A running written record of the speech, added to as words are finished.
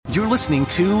You're listening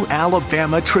to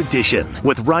Alabama Tradition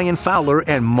with Ryan Fowler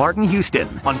and Martin Houston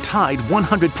on Tide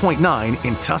 100.9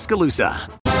 in Tuscaloosa.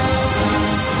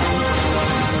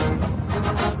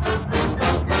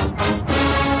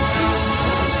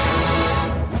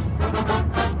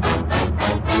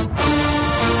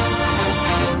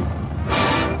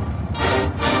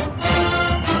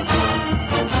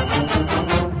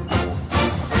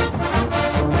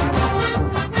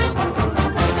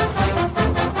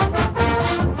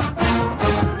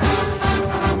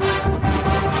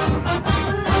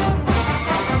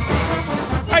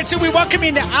 So we welcome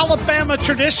into Alabama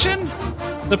Tradition,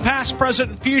 the past,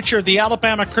 present, and future of the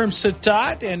Alabama Crimson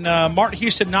Tide. And Martin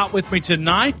Houston not with me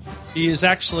tonight. He is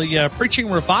actually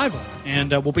preaching revival,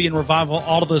 and will be in revival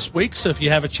all of this week. So if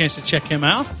you have a chance to check him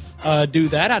out, do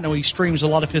that. I know he streams a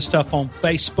lot of his stuff on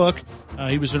Facebook.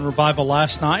 He was in revival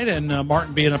last night, and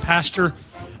Martin being a pastor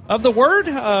of the Word,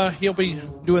 he'll be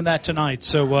doing that tonight.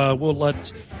 So we'll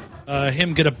let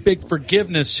him get a big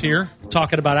forgiveness here,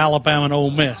 talking about Alabama and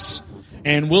Ole Miss.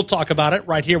 And we'll talk about it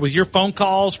right here with your phone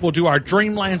calls. We'll do our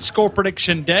Dreamland Score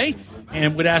Prediction Day.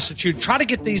 And we'd ask that you try to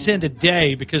get these in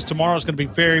today because tomorrow's going to be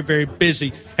very, very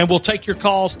busy. And we'll take your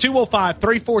calls,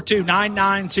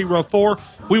 205-342-9904.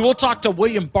 We will talk to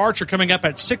William Barcher coming up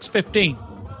at 6:15.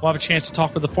 We'll have a chance to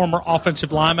talk with the former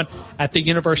offensive lineman at the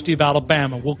University of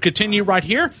Alabama. We'll continue right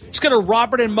here. Let's go to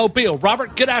Robert in Mobile.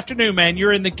 Robert, good afternoon, man.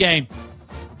 You're in the game.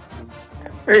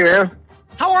 Hey, man.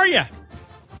 How are you?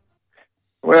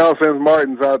 Well, since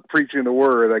Martin's out preaching the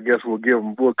Word, I guess we'll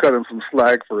cut him some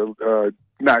slack for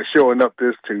not showing up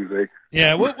this Tuesday.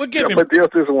 Yeah, we'll give him. But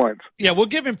just this once. Yeah, we'll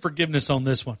give him forgiveness on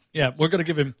this one. Yeah, we're going to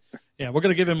give him. Yeah, we're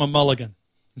going to give him a mulligan.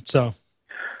 So.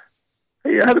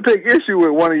 Hey, I had to take issue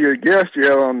with one of your guests you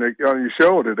had on your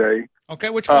show today. Okay,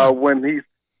 which one? I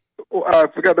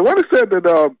forgot the one that said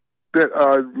that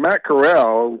Matt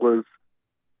Corral was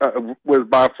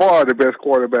by far the best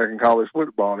quarterback in college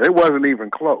football. It wasn't even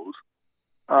close.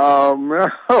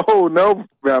 Oh no,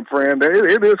 my friend,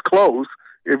 it is close.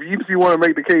 If you want to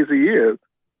make the case he is,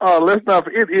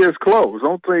 it is close.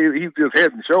 Don't say he's just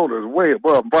head and shoulders way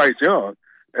above Bryce Young,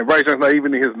 and Bryce Young's not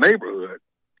even in his neighborhood.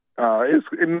 You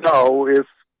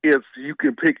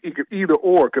can pick either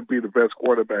or could be the best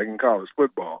quarterback in college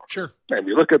football. Sure. And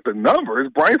you look at the numbers,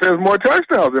 Bryce has more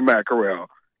touchdowns than Matt Corral.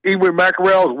 Even with Matt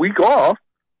Corral's week off,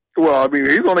 well, I mean,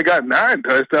 he's only got 9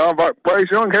 touchdowns, but Bryce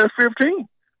Young has 15.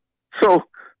 So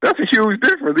that's a huge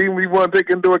difference, even if you want to take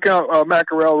into account Matt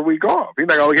Corral's week off. He's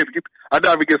not going to I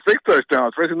doubt he gets 6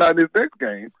 touchdowns, especially not in his next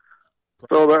game.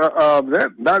 So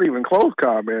that's not even close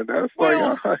comment. That's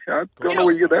I don't know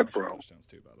where you get that from.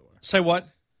 Say what?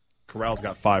 Corral's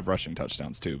got 5 rushing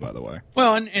touchdowns too, by the way.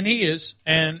 Well, and he is,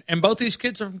 and both these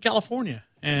kids are from California,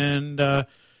 and when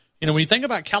you think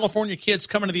about California kids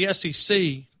coming to the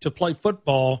SEC to play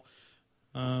football,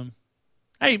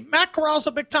 hey, Matt Corral's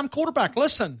a big time quarterback.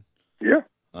 Listen, yeah.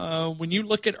 When you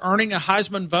look at earning a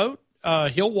Heisman vote,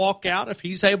 he'll walk out if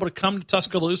he's able to come to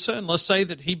Tuscaloosa, and let's say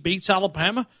that he beats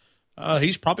Alabama,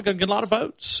 he's probably going to get a lot of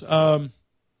votes.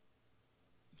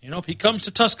 If he comes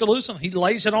to Tuscaloosa and he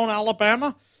lays it on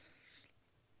Alabama,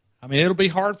 I mean, it'll be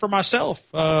hard for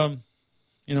myself, not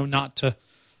to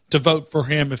vote for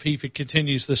him if he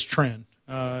continues this trend.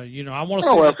 I want to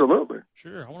see. Oh, absolutely.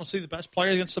 Sure, I want to see the best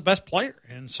player against the best player,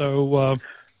 and so.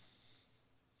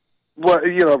 To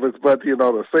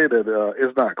say that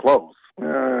it's not close,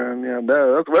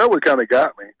 that what kind of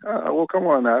got me. Well, come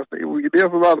on now. There's a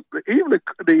lot of even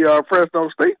the Fresno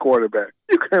State quarterback.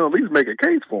 You can at least make a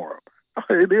case for him.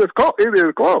 It is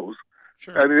close.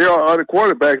 Sure. And there are other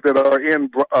quarterbacks that are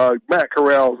in Matt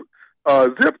Corral's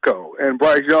zip code, and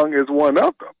Bryce Young is one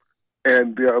of them.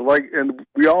 And a lot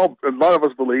of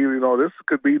us believe, this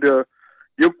could be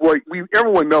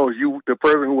everyone knows the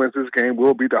person who wins this game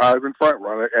will be the Heisman front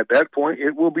runner. At that point,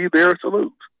 it will be theirs to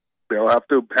lose. They'll have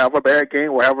to have a bad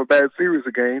game or have a bad series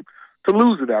of games to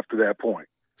lose it after that point.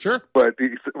 Sure. But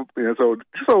this is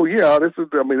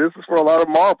for a lot of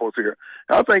marbles here.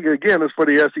 I think again it's for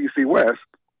the SEC West,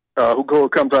 who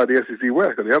comes out of the SEC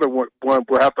West. Because the other one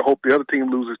will have to hope the other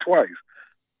team loses twice.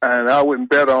 And I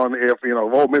wouldn't bet on if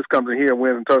Ole Miss comes in here and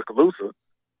wins in Tuscaloosa,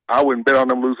 I wouldn't bet on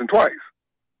them losing twice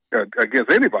against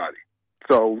anybody.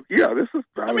 So this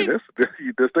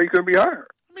thing could be higher.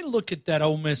 Let me look at that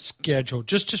Ole Miss schedule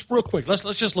just real quick. Let's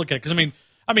just look at it because I mean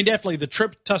definitely the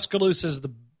trip to Tuscaloosa is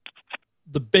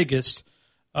the biggest.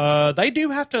 They do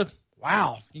have to.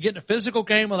 Wow, you get in a physical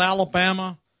game with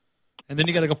Alabama, and then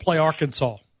you got to go play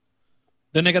Arkansas.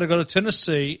 Then they got to go to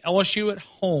Tennessee, LSU at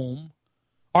home.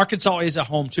 Arkansas is at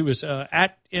home too. Is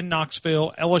in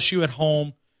Knoxville, LSU at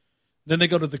home. Then they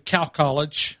go to the Cal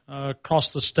College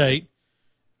across the state.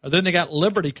 Then they got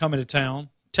Liberty coming to town,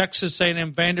 Texas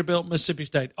A&M, Vanderbilt, Mississippi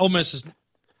State. Ole Miss is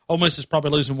probably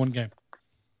losing one game.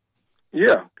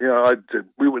 Yeah,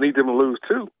 we would need them to lose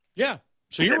two. Yeah,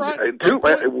 so you're right.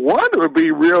 One would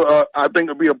be real. I think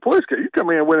it would be a push. You come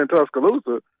in and win in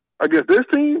Tuscaloosa against this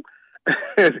team.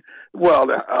 Well,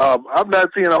 I'm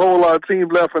not seeing a whole lot of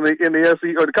teams left in the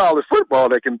SEC or the college football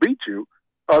that can beat you,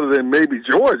 other than maybe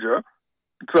Georgia.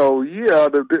 So yeah,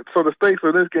 so the stakes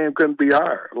of this game couldn't be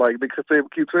higher. Like because they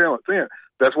keep saying,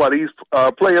 that's why these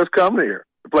players come here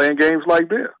playing games like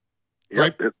this.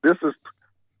 Right. This is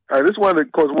one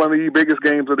of the biggest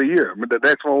games of the year. I mean, the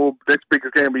next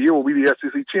biggest game of the year will be the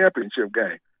SEC championship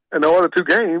game, and the other two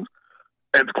games,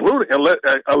 including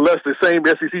unless the same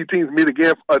SEC teams meet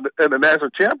again in the national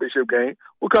championship game,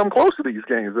 will come close to these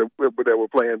games that are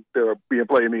being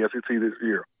played in the SEC this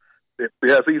year. The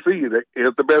SEC is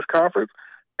the best conference,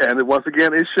 and once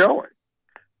again, it's showing.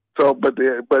 So, but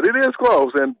it is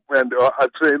close, and I'd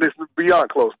say this is beyond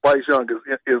close. Bryce Young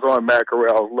is on Matt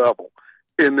Corral's level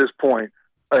in this point,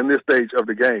 in this stage of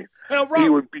the game. He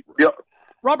would be. Yeah.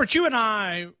 Robert, you and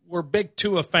I were big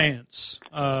Tua fans.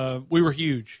 We were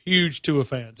huge Tua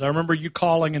fans. I remember you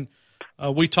calling, and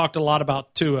we talked a lot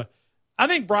about Tua. I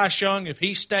think Bryce Young, if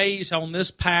he stays on this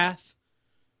path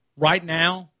right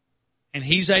now, and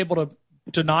he's able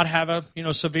to not have a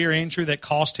severe injury that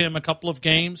cost him a couple of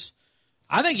games,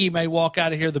 I think he may walk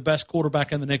out of here the best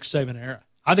quarterback in the Nick Saban era.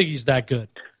 I think he's that good.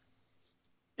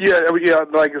 Yeah,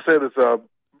 like I said, it'll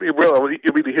be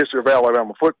the history of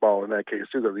Alabama football in that case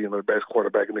too. Because the best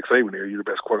quarterback in Nick Saban era, you're the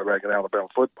best quarterback in Alabama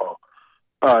football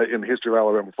in the history of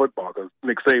Alabama football. Because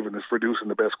Nick Saban is producing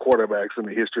the best quarterbacks in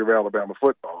the history of Alabama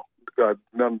football.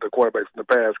 None of the quarterbacks in the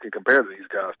past can compare to these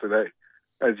guys today.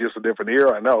 It's just a different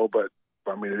era, I know, but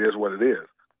I mean, it is what it is.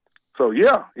 So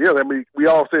yeah. I mean, we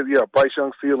all said, Bryce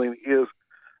Young's ceiling is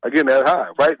again that high.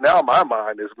 Right now, my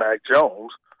mind is Mac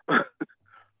Jones,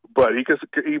 but he could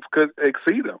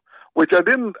exceed him. Which I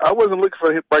wasn't looking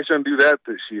for Bryce Young to do that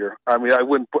this year. I mean, I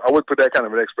wouldn't put that kind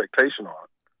of an expectation on.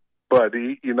 But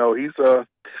he's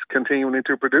continuing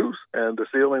to produce, and the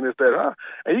ceiling is that high.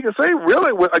 And you can say,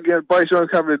 really, again, Bryce Young's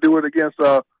having to do it against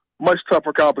much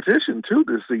tougher competition too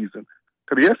this season.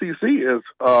 Because the SEC is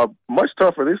much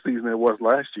tougher this season than it was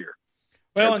last year.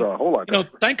 Well, a whole lot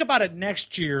tougher. Think about it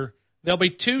next year. There'll be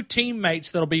two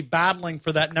teammates that'll be battling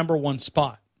for that number one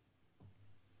spot.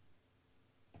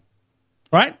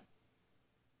 Right?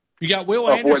 You got Will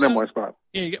Anderson. What number one spot?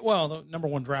 Yeah, the number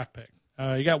one draft pick.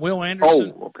 You got Will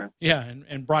Anderson. Oh, okay. Yeah,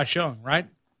 and Bryce Young, right?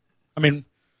 I mean,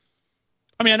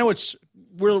 I know it's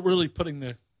really putting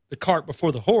the cart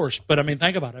before the horse, but I mean,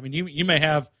 think about it. I mean, you may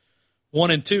have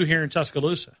 1 and 2 here in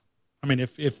Tuscaloosa. I mean,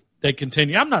 if they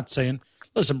continue, I'm not saying,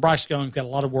 listen, Bryce Young's got a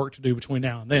lot of work to do between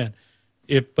now and then.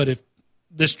 But if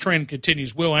this trend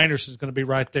continues, Will Anderson's going to be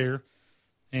right there,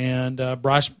 and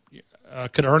Bryce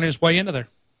could earn his way into there.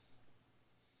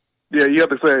 Yeah, you have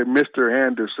to say Mr.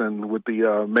 Anderson with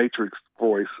the Matrix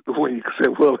voice when you say,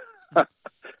 well,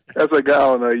 that's a guy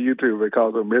on YouTube that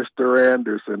calls him Mr.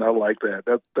 Anderson. I like that.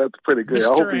 That's pretty good.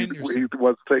 Mr. I hope Anderson. he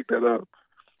wants to take that up.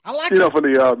 I like that. For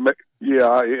the I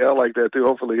like that too.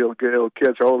 Hopefully he'll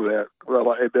catch hold of that.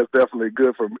 Well, that's definitely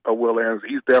good for Will Anderson.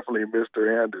 He's definitely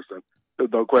Mr. Anderson.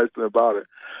 There's no question about it.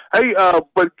 Hey,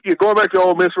 but going back to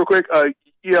Ole Miss real quick.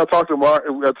 I talked to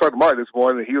Martin this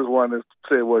morning, and he was one that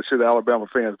said, well, should Alabama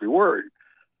fans be worried?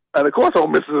 And, of course, Ole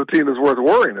Miss is a team that's worth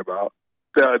worrying about.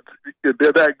 They're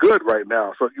that good right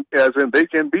now. So, as in, they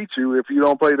can beat you if you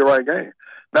don't play the right game.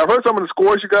 Now, I've heard some of the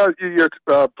scores your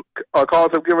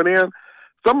calls have given in.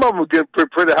 Some of them get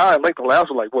pretty high. I think the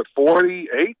last one,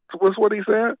 48 was what he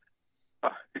said?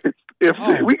 If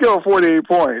we go 48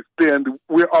 points, then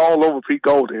we're all over Pete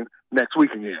Golding next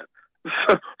week again.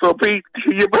 So, Pete,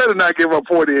 you better not give up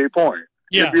 48 points.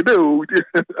 Yeah. If you do,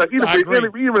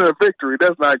 even a victory,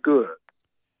 that's not good.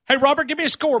 Hey, Robert, give me a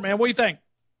score, man. What do you think?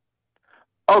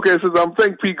 Okay, so I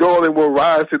think Pete Golding will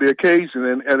rise to the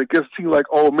occasion, and against a team like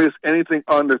Ole Miss, anything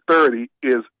under 30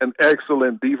 is an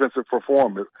excellent defensive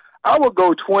performance. I will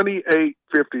go 28-52,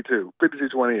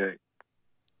 52-28.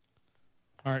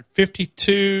 All right,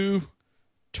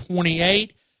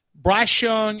 52-28. Bryce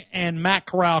Young and Matt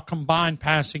Corral combined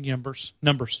passing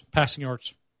numbers, passing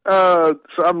yards. So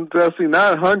I'm guessing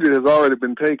 900 has already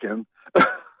been taken.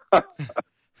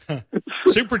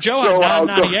 Super Joe had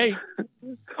 998.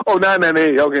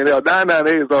 998. Okay, now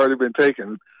 998 has already been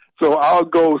taken. So I'll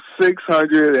go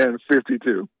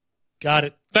 652. Got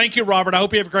it. Thank you, Robert. I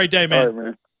hope you have a great day, man. All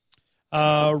right,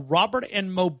 man. Robert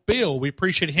in Mobile, we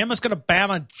appreciate him. Let's go to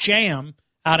Bama Jam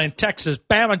out in Texas.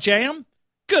 Bama Jam,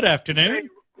 good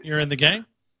afternoon. You're in the game.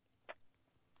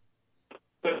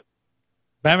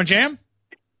 Bama Jam?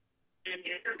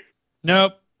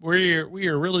 Nope. We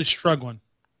are really struggling.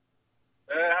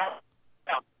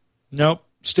 Nope.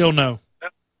 Still no.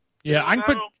 Yeah, I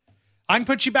can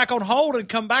put you back on hold and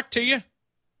come back to you.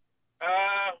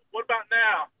 What about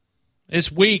now?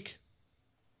 It's weak.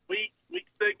 Weak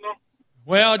signal?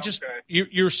 Well, just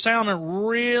you're sounding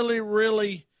really,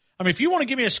 really. I mean, if you want to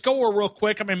give me a score real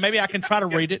quick, I mean, maybe I can try to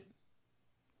read it.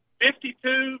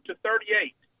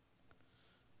 52-38.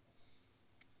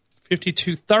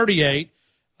 52-38.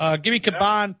 Give me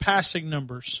combined passing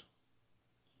numbers.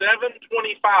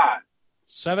 725.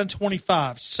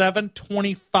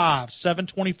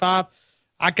 725.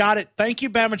 I got it. Thank you,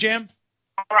 Bama Jam.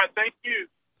 All right, thank you.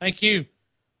 Thank you.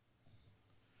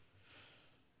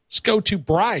 Let's go to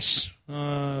Bryce.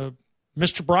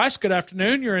 Mr. Bryce, good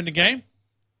afternoon. You're in the game.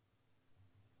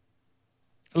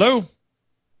 Hello?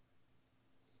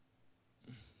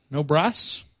 No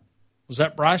Bryce? Was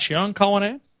that Bryce Young calling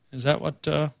in? Is that what?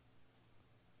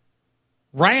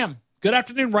 Ram. Good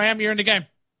afternoon, Ram. You're in the game.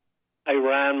 Hey,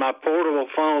 Ryan, my portable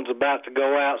phone's about to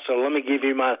go out, so let me give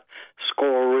you my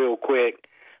score real quick.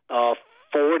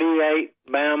 48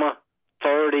 Bama,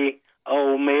 30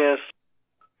 Ole Miss,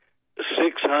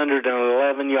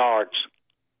 611 yards.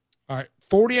 All right,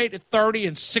 48-30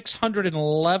 and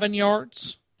 611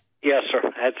 yards? Yes, sir.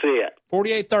 That's it.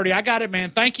 48-30. I got it, man.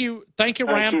 Thank you. Thank you,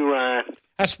 Ram. Thank you, Ryan.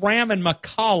 That's Ram and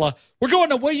McCalla. We're going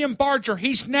to William Barger.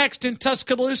 He's next in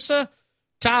Tuscaloosa.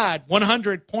 Tide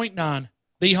 100.9,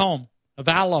 the home of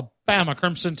Alabama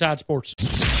Crimson Tide Sports.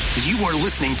 You are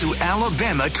listening to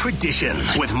Alabama Tradition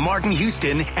with Martin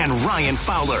Houston and Ryan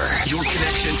Fowler. Your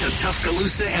connection to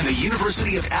Tuscaloosa and the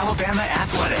University of Alabama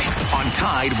Athletics on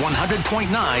Tide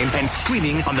 100.9 and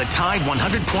streaming on the Tide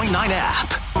 100.9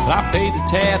 app. I paid the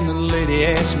tab and the lady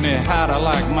asked me how'd I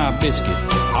like my biscuit.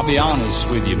 I'll be honest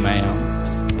with you,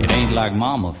 ma'am, it ain't like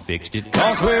mama fixed it.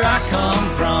 'Cause where I come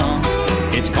from,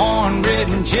 it's cornbread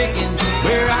and chicken.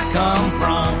 Where I come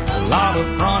from, a lot of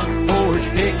front porch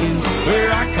picking.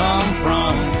 Where I come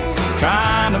from,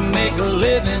 trying to make a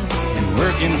living and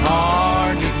working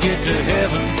hard to get to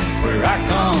heaven. Where I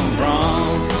come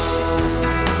from.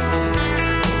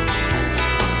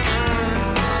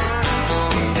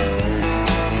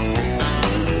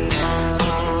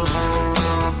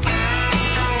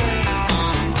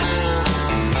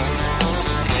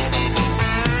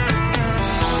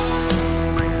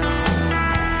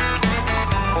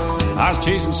 I was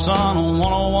chasing sun on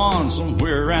 101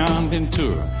 somewhere around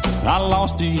Ventura. I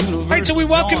lost the university. All right, so we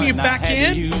welcome you back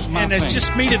in, and it's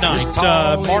just me tonight.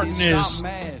 Martin is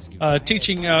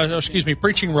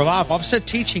preaching revival. I've said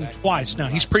teaching twice now.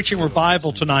 He's preaching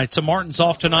revival tonight, so Martin's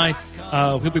off tonight.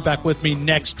 He'll be back with me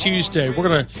next Tuesday. We're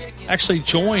going to actually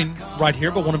join right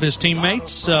here by one of his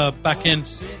teammates back in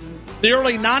the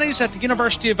early 90s at the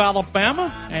University of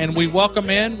Alabama, and we welcome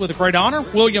in with a great honor,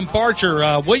 William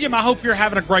Barger. William, I hope you're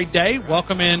having a great day.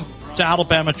 Welcome in to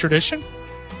Alabama Tradition.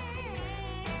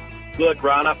 Look,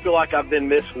 Ryan, I feel like I've been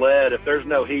misled. If there's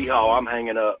no hee-haw, I'm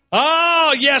hanging up.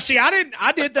 Oh, yeah, see,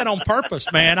 I did that on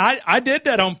purpose, man. I did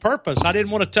that on purpose. I didn't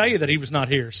want to tell you that he was not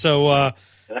here. So, I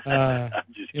had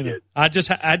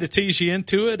to tease you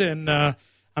into it, and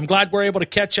I'm glad we're able to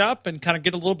catch up and kind of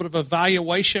get a little bit of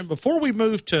evaluation. Before we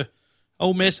move to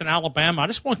Ole Miss and Alabama, I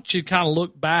just want you to kind of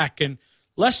look back, and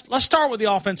let's start with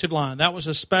the offensive line. That was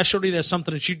a specialty. That's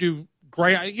something that you do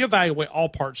great. You evaluate all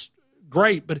parts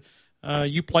great, but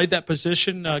you played that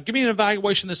position. Give me an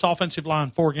evaluation of this offensive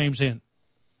line 4 games in.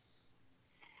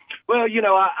 Well,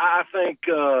 I think,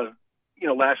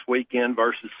 last weekend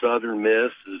versus Southern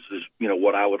Miss is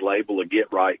what I would label a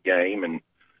get-right game, and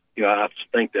I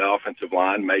think the offensive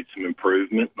line made some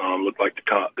improvement. Looked like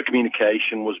the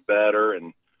communication was better,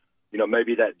 and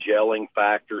maybe that gelling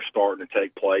factor starting to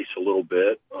take place a little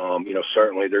bit.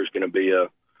 Certainly there's going to be an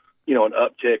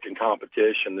uptick in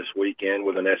competition this weekend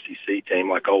with an SEC team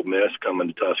like Ole Miss coming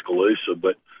to Tuscaloosa.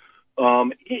 But, I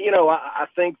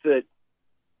think that,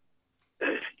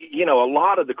 a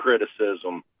lot of the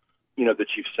criticism, that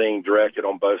you've seen directed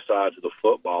on both sides of the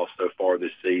football so far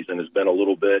this season has been a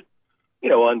little bit,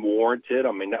 unwarranted.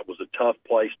 I mean, that was a tough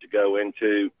place to go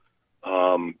into.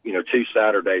 2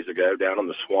 Saturdays ago down in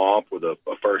the swamp with a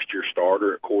first-year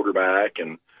starter at quarterback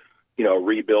and,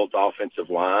 rebuilt offensive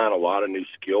line, a lot of new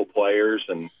skill players.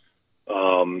 And,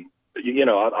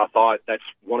 I thought that's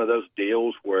one of those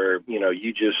deals where,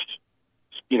 you just,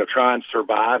 try and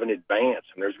survive and advance.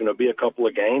 And there's going to be a couple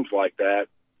of games like that,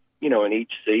 in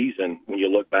each season when you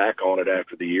look back on it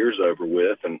after the year's over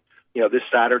with. And, this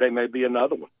Saturday may be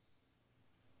another one.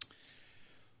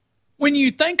 When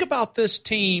you think about this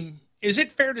team, is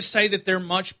it fair to say that they're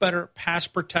much better at pass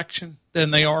protection than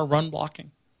they are run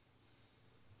blocking?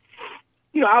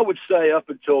 I would say up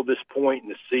until this point in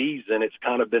the season, it's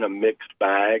kind of been a mixed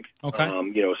bag. Okay.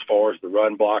 As far as the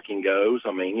run blocking goes,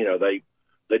 I mean,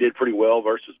 they did pretty well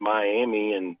versus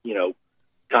Miami, and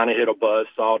kind of hit a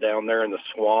buzzsaw down there in the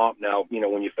swamp. Now,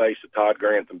 when you face a Todd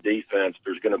Grantham defense,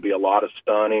 there's going to be a lot of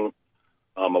stunning,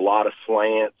 a lot of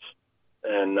slants,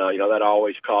 and that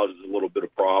always causes a little bit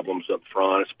of problems up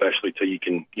front, especially till you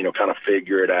can kind of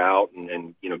figure it out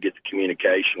and get the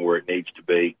communication where it needs to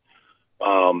be.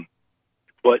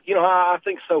 But I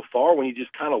think so far when you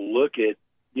just kind of look at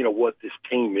what this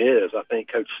team is, I think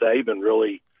Coach Saban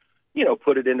really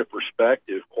put it into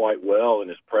perspective quite well in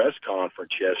his press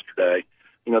conference yesterday.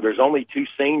 There's only 2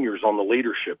 seniors on the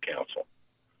leadership council.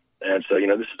 And so,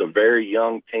 this is a very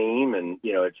young team, and,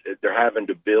 they're having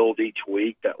to build each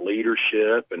week that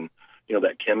leadership and,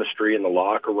 that chemistry in the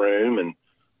locker room.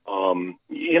 And,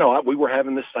 we were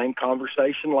having the same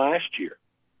conversation last year.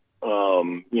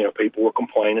 People were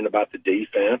complaining about the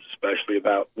defense, especially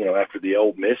about, after the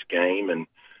Ole Miss game. And,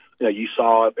 you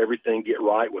saw everything get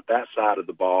right with that side of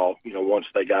the ball, once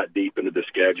they got deep into the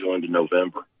schedule into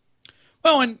November.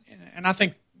 Well, and I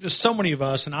think just so many of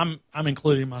us, and I'm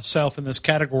including myself in this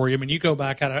category. I mean, you go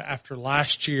back after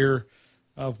last year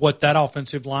of what that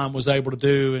offensive line was able to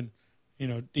do, and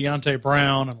Deontay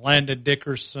Brown and Landon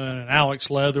Dickerson and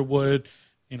Alex Leatherwood.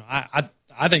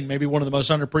 I think maybe one of the most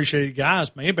underappreciated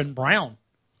guys may have been Brown.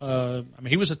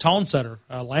 He was a tone setter.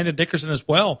 Landon Dickerson as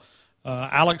well.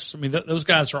 Alex. Those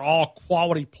guys are all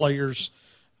quality players,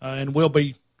 and will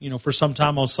be. For some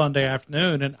time on Sunday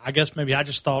afternoon. And I guess maybe I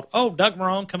just thought, Doug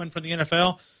Marrone coming from the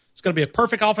NFL, it's going to be a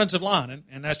perfect offensive line.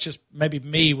 And that's just maybe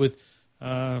me with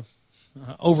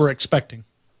over-expecting.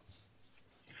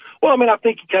 Well, I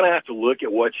think you kind of have to look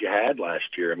at what you had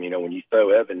last year. When you throw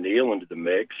Evan Neal into the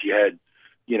mix, you had,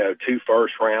 2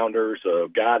 first-rounders, a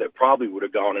guy that probably would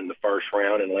have gone in the first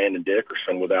round, and Landon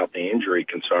Dickerson without the injury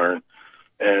concern,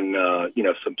 and,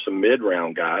 some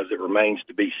mid-round guys. It remains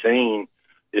to be seen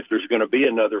if there's going to be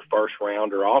another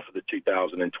first-rounder off of the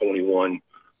 2021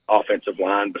 offensive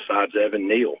line besides Evan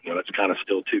Neal. That's kind of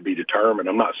still to be determined.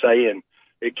 I'm not saying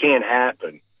it can't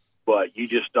happen, but you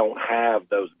just don't have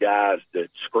those guys that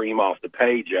scream off the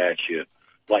page at you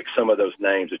like some of those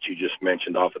names that you just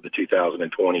mentioned off of the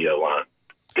 2020 O-line.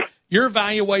 Your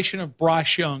evaluation of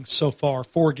Bryce Young so far,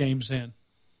 4 games in?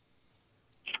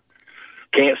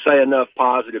 Can't say enough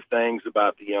positive things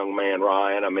about the young man,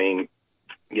 Ryan.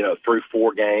 Through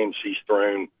 4 games, he's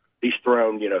thrown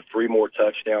 3 more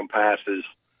touchdown passes,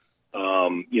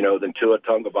 than Tua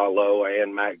Tagovailoa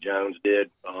and Mac Jones did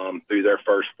through their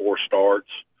first 4 starts.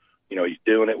 He's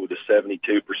doing it with a 72%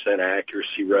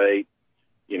 accuracy rate.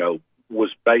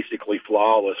 Was basically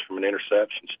flawless from an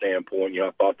interception standpoint.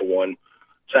 I thought the one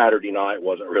Saturday night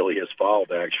wasn't really his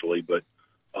fault, actually, but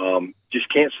just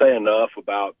can't say enough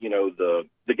about the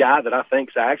guy that I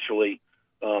think's actually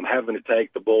having to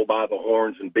take the bull by the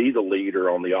horns and be the leader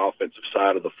on the offensive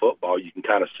side of the football. You can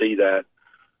kind of see that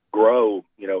grow,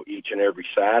 each and every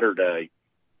Saturday.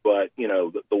 But,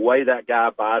 the way that guy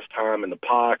buys time in the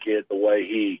pocket, the way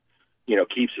he,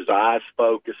 keeps his eyes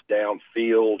focused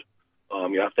downfield,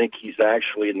 I think he's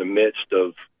actually in the midst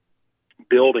of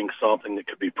building something that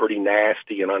could be pretty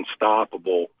nasty and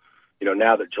unstoppable.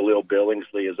 Now that Jaleel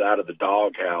Billingsley is out of the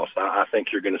doghouse, I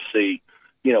think you're going to see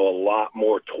a lot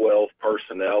more 12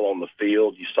 personnel on the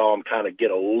field. You saw him kind of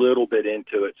get a little bit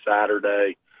into it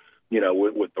Saturday,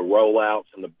 with the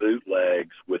rollouts and the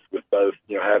bootlegs, with both,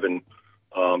 having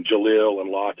Jaleel and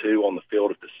Latu on the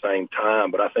field at the same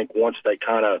time. But I think once they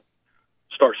kind of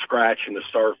start scratching the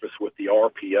surface with the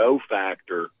RPO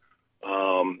factor,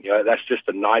 that's just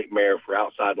a nightmare for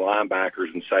outside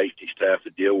linebackers and safeties to have to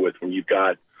deal with when you've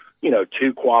got,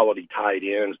 2 quality tight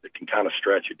ends that can kind of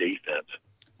stretch a defense.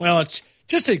 Well, it's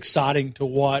just exciting to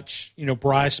watch,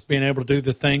 Bryce being able to do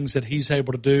the things that he's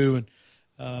able to do.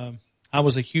 And I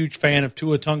was a huge fan of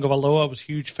Tua Tagovailoa. I was a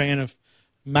huge fan of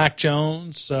Mac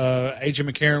Jones. A.J.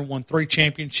 McCarron won 3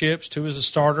 championships, 2 as a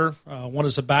starter, 1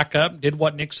 as a backup, did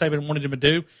what Nick Saban wanted him to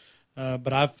do.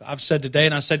 But I've said today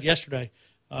and I said yesterday,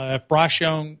 if Bryce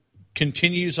Young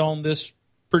continues on this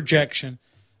projection,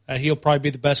 he'll probably be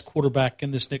the best quarterback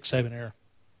in this Nick Saban era.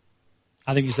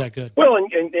 I think he's that good. Well,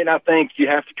 and I think you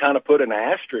have to kind of put an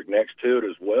asterisk next to it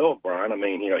as well, Brian.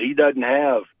 He doesn't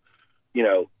have,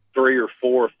 3 or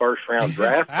 4 first-round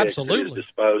draft picks at his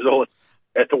disposal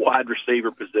at the wide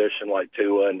receiver position like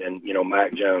Tua and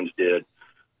Mac Jones did.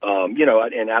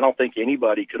 And I don't think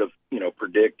anybody could have,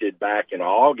 predicted back in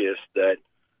August that,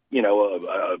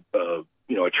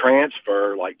 a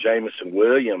transfer like Jamison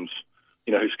Williams,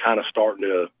 who's kind of starting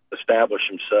to establish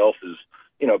himself as,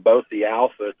 both the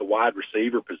alpha at the wide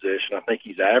receiver position. I think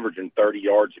he's averaging 30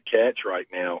 yards a catch right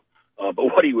now. But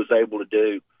what he was able to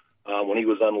do when he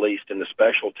was unleashed in the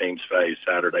special teams phase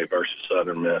Saturday versus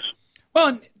Southern Miss. Well,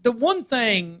 and the one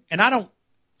thing, and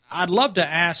I'd love to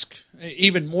ask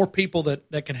even more people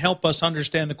that can help us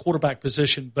understand the quarterback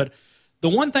position, but the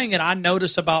one thing that I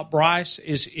notice about Bryce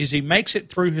is he makes it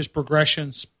through his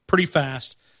progressions pretty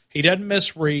fast. He doesn't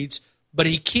miss reads, but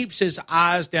he keeps his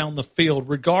eyes down the field,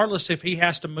 regardless if he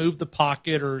has to move the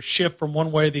pocket or shift from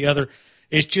one way or the other.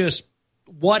 It's just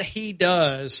what he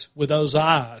does with those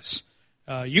eyes.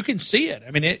 You can see it.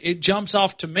 I mean, it jumps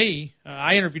off to me.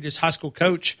 I interviewed his high school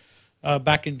coach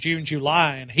back in June,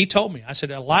 July, and he told me, I said,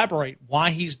 elaborate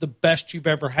why he's the best you've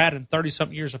ever had in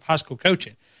 30-something years of high school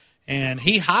coaching. And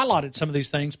he highlighted some of these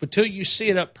things, but till you see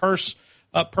it up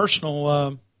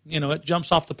personal, it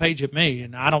jumps off the page at me,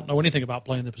 and I don't know anything about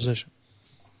playing the position.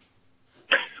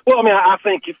 Well, I mean, I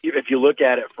think if you look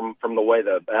at it from the way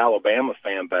the Alabama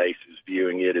fan base is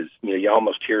viewing it, is you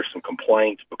almost hear some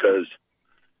complaints because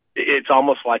it's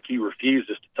almost like he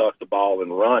refuses to tuck the ball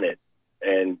and run it.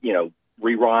 And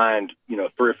rewind 3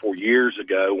 or 4 years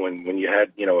ago when you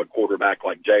had a quarterback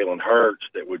like Jalen Hurts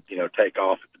that would take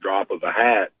off at the drop of a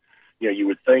hat. You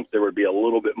would think there would be a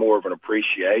little bit more of an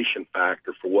appreciation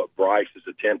factor for what Bryce is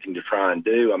attempting to try and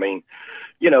do. I mean,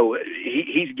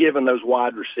 he's given those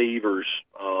wide receivers,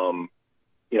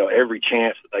 every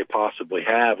chance that they possibly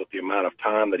have with the amount of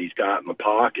time that he's got in the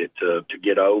pocket to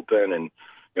get open. And,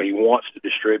 he wants to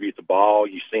distribute the ball.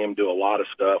 You see him do a lot of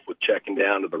stuff with checking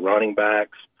down to the running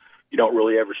backs. You don't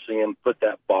really ever see him put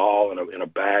that ball in a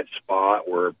bad spot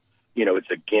where, it's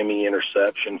a gimme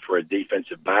interception for a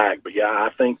defensive back. But, yeah, I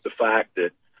think the fact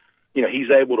that,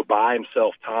 he's able to buy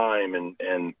himself time and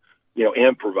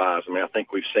improvise. I mean, I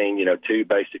think we've seen, 2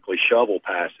 basically shovel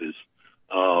passes.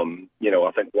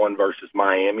 I think one versus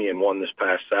Miami and one this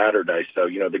past Saturday. So,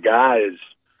 the guy is,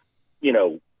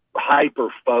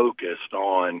 hyper-focused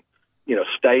on,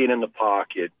 staying in the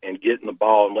pocket and getting the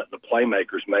ball and letting the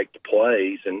playmakers make the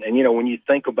plays. And when you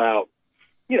think about,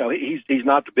 he's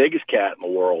not the biggest cat in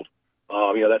the world.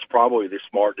 That's probably the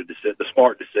smart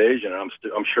decision.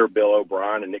 I'm sure Bill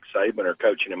O'Brien and Nick Saban are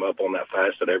coaching him up on that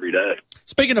facet every day.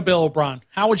 Speaking of Bill O'Brien,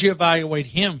 how would you evaluate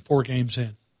him 4 games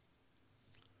in?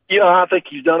 I think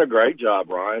he's done a great job,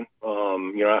 Ryan.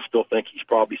 I still think he's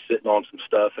probably sitting on some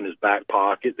stuff in his back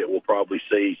pocket that we'll probably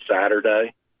see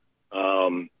Saturday.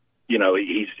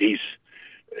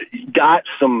 He's got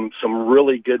some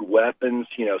really good weapons,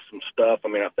 some stuff. I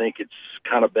mean, I think it's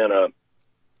kind of been a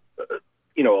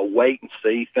wait and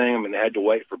see thing. I mean, they had to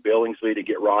wait for Billingsley to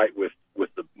get right with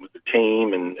the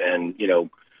team and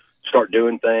start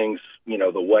doing things,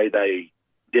 the way they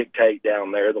dictate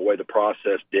down there, the way the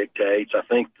process dictates. I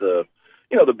think the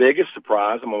biggest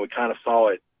surprise, I mean, we kind of saw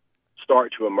it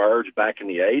start to emerge back in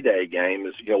the A-Day game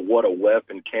is, what a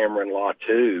weapon Cameron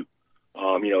Latu,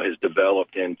 has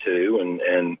developed into.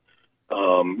 And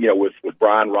with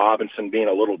Brian Robinson being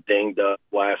a little dinged up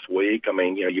last week, I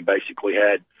mean, you basically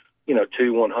had,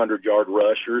 2 100-yard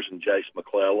rushers and Jace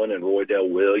McClellan and Roydell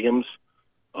Williams.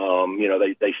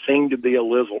 They seem to be a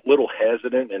little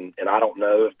hesitant, and I don't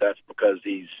know if that's because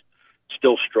he's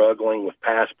still struggling with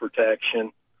pass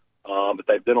protection, but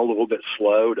they've been a little bit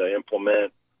slow to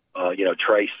implement,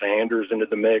 Trey Sanders into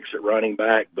the mix at running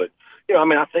back. But,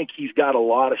 I think he's got a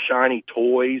lot of shiny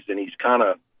toys, and he's kind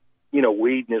of,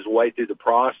 weeding his way through the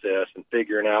process and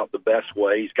figuring out the best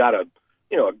way. He's got a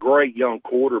great young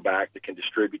quarterback that can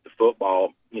distribute the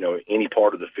football, any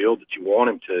part of the field that you want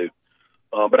him to.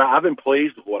 But I've been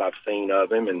pleased with what I've seen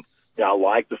of him, and I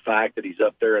like the fact that he's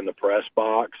up there in the press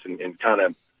box and kind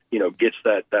of, gets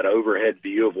that overhead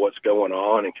view of what's going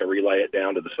on and can relay it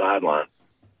down to the sideline.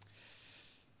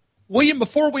 William,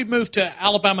 before we move to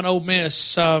Alabama and Ole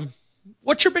Miss,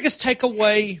 what's your biggest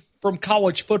takeaway from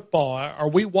college football? Are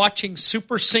we watching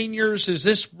super seniors? Is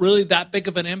this really that big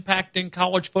of an impact in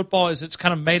college football as it's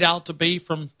kind of made out to be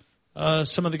from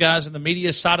some of the guys in the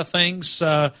media side of things?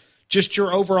 Just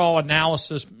your overall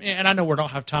analysis, and I know we don't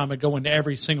have time to go into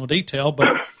every single detail, but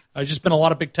there's just been a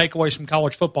lot of big takeaways from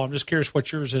college football. I'm just curious what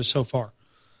yours is so far.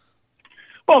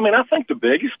 Well, I think the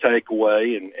biggest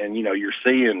takeaway, and you're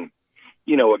seeing,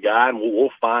 a guy, and we'll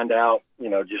find out,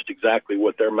 just exactly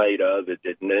what they're made of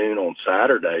at noon on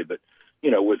Saturday. But,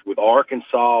 with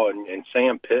Arkansas and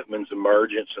Sam Pittman's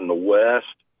emergence in the West,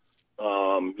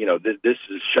 this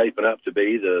is shaping up to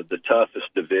be the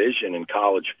toughest division in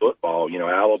college football.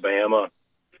 Alabama,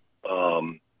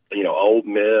 Ole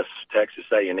Miss, Texas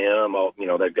A&M,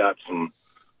 they've got some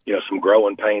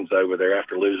growing pains over there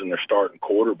after losing their starting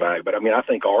quarterback. But, I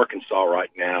think Arkansas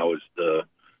right now is the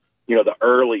the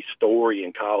early story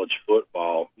in college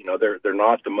football. They're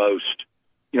not the most,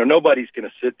 nobody's going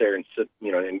to sit there and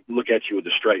and look at you with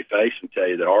a straight face and tell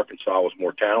you that Arkansas was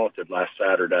more talented last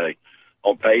Saturday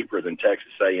on paper than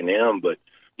Texas A&M. But,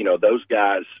 those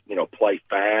guys, play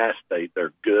fast.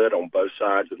 They're good on both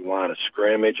sides of the line of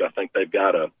scrimmage. I think they've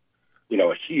got a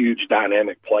huge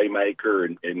dynamic playmaker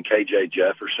in KJ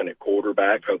Jefferson at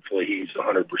quarterback. Hopefully he's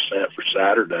 100% for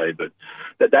Saturday. But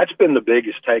that's been the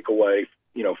biggest takeaway,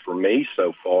 for me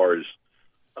so far is,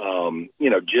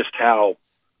 just how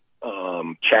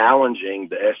challenging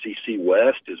the SEC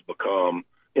West has become.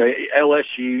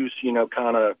 LSU's,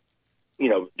 kind of,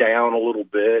 down a little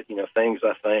bit. Things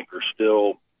I think are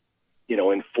still,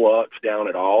 in flux down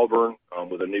at Auburn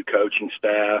with a new coaching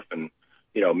staff and,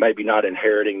 maybe not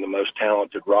inheriting the most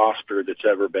talented roster that's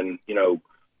ever been,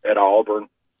 at Auburn.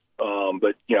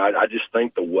 But, I just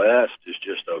think the West is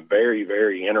just a very,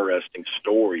 very interesting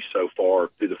story so far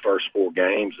through the first 4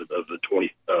 games of the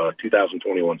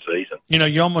 2021 season.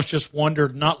 You almost just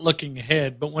wondered, not looking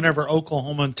ahead, but whenever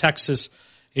Oklahoma and Texas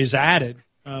is added,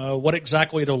 what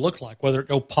exactly it'll look like, whether it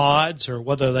go pods or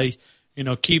whether they,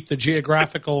 keep the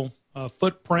geographical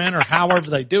footprint or however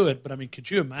they do it. But,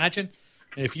 could you imagine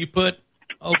if you put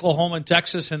Oklahoma and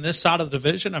Texas in this side of the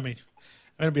division?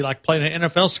 It'd be like playing an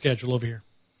NFL schedule over here.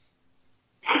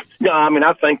 No,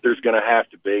 I think there's going to have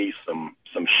to be some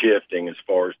shifting as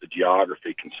far as the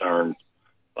geography concerned,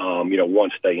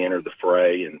 once they enter the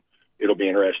fray. And it'll be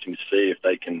interesting to see if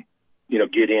they can,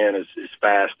 get in as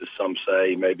fast as some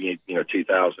say, maybe,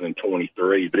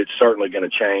 2023. But it's certainly going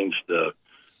to change the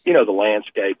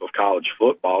landscape of college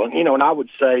football. And, and I would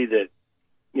say that,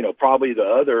 probably the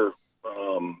other,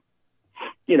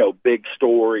 big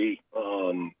story,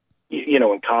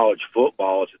 in college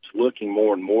football is it's looking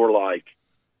more and more like,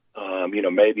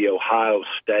 maybe Ohio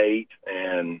State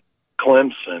and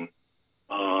Clemson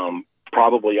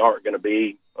probably aren't going to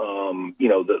be,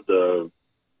 the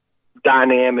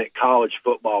dynamic college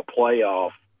football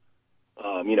playoff,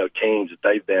 teams that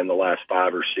they've been the last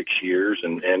 5 or 6 years.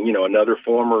 And another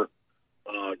former,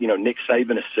 Nick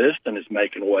Saban assistant is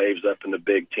making waves up in the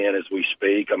Big Ten as we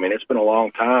speak. It's been a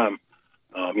long time,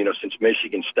 since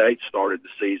Michigan State started the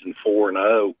season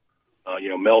 4-0.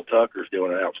 Mel Tucker's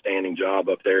doing an outstanding job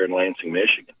up there in Lansing,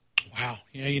 Michigan. Wow.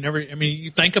 Yeah,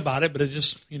 you think about it, but it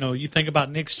just, you think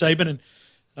about Nick Saban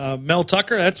and Mel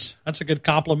Tucker, that's a good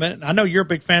compliment. And I know you're a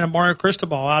big fan of Mario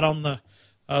Cristobal out on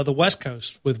the West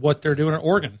Coast with what they're doing at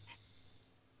Oregon.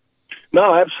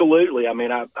 No, absolutely. I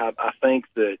think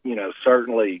that,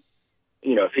 certainly,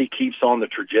 if he keeps on the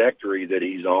trajectory that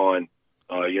he's on,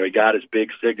 he got his big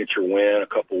signature win a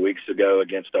couple weeks ago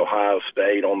against Ohio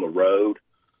State on the road.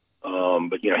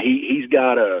 But, he's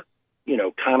got to,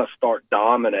 kind of start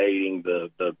dominating the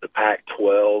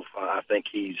Pac-12. I think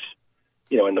he's,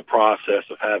 in the process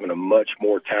of having a much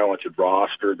more talented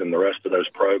roster than the rest of those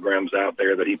programs out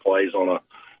there that he plays on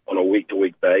a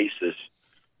week-to-week basis.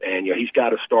 And, he's got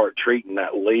to start treating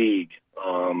that league,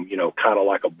 kind of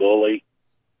like a bully.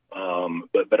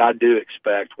 But I do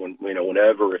expect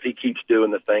whenever, if he keeps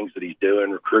doing the things that he's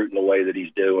doing, recruiting the way that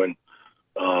he's doing,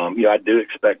 I do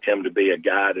expect him to be a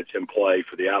guy that's in play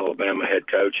for the Alabama head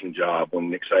coaching job when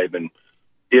Nick Saban,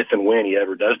 if and when he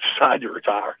ever does decide to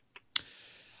retire.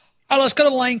 All right, let's go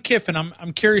to Lane Kiffin.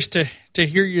 I'm curious to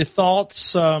hear your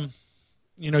thoughts.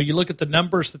 You look at the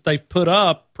numbers that they've put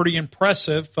up, pretty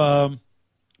impressive,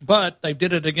 but they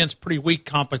did it against pretty weak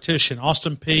competition.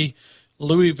 Austin Peay,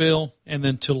 Louisville, and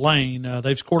then Tulane.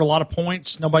 They've scored a lot of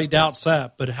points. Nobody doubts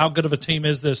that. But how good of a team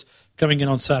is this coming in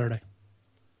on Saturday?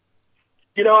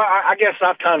 I guess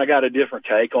I've kind of got a different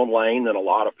take on Lane than a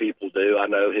lot of people do. I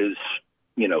know his,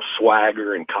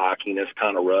 swagger and cockiness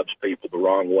kind of rubs people the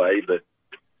wrong way, but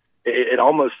it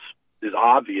almost is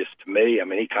obvious to me.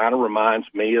 He kind of reminds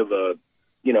me of a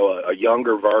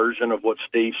younger version of what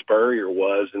Steve Spurrier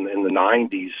was in the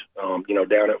 90s,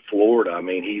 down at Florida.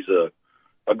 He's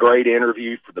a great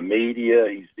interview for the media.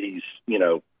 He's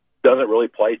doesn't really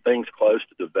play things close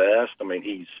to the vest.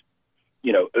 He's,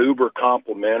 uber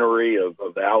complimentary of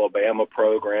the Alabama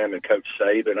program and Coach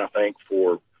Saban, I think,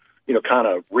 for, kind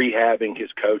of rehabbing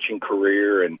his coaching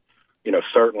career. And,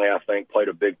 certainly I think played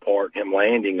a big part in him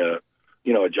landing a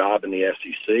job in the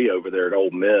SEC over there at Ole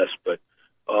Miss. But,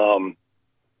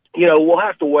 we'll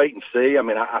have to wait and see.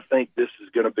 I think this is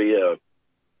going to be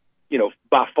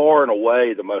by far and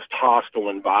away the most hostile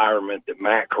environment that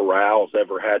Matt Corral's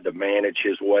ever had to manage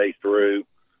his way through.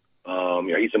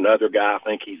 He's another guy. I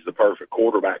think he's the perfect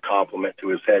quarterback complement to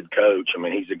his head coach.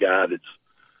 He's a guy that's,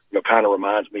 kind of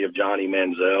reminds me of Johnny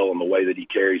Manziel and the way that he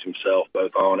carries himself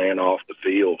both on and off the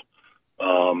field.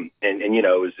 And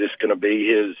is this going to be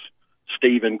his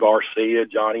Steven Garcia,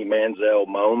 Johnny Manziel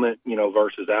moment,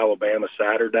 versus Alabama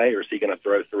Saturday, or is he going to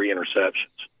throw 3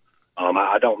 interceptions?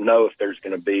 I don't know if there's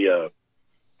going to be a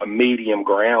medium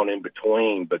ground in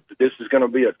between, but this is going to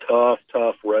be a tough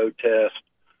road test,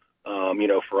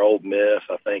 for Ole Miss.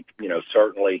 I think,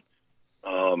 certainly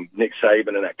Nick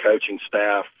Saban and that coaching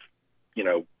staff,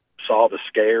 saw the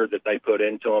scare that they put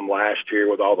into them last year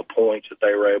with all the points that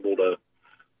they were able to,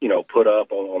 put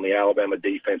up on the Alabama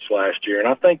defense last year. And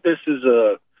I think this is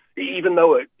even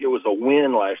though it was a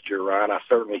win last year, Ryan, I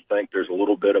certainly think there's a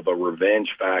little bit of a revenge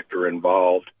factor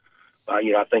involved.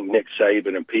 I think Nick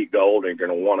Saban and Pete Golding are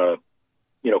going to want to,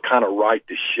 kind of right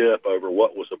the ship over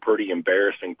what was a pretty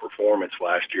embarrassing performance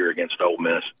last year against Ole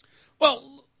Miss.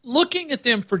 Well, looking at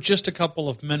them for just a couple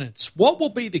of minutes, what will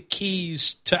be the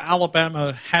keys to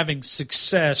Alabama having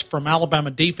success from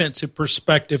Alabama defensive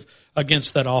perspective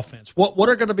against that offense? What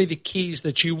are going to be the keys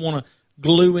that you want to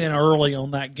glue in early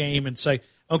on that game and say,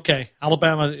 okay,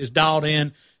 Alabama is dialed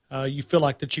in, you feel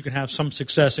like that you can have some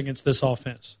success against this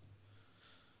offense?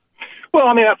 Well,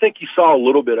 I think you saw a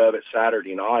little bit of it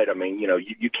Saturday night.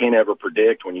 You can't ever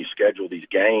predict when you schedule these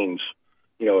games,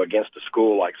 against a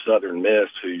school like Southern Miss,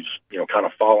 who's, kind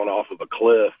of fallen off of a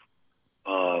cliff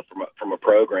from a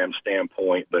program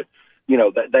standpoint. But,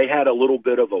 they had a little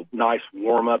bit of a nice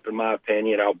warm-up, in my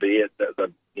opinion, albeit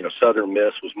that Southern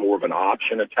Miss was more of an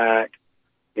option attack,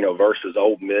 versus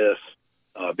Ole Miss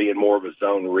being more of a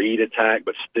zone read attack.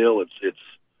 But still, it's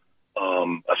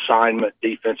assignment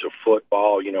defensive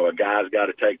football. A guy's got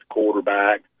to take the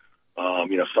quarterback.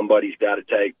 Somebody's got to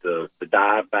take the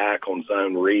dive back on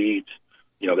zone reads.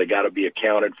 They got to be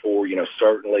accounted for.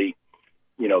 Certainly,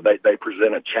 they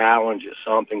present a challenge at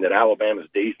something that Alabama's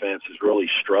defense has really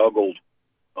struggled,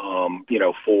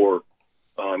 for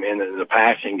in the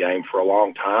passing game for a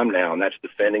long time now, and that's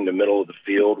defending the middle of the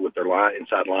field with their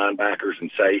inside linebackers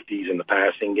and safeties in the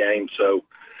passing game. So,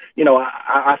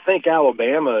 I think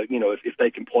Alabama, if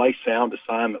they can play sound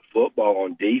assignment football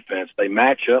on defense, they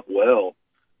match up well,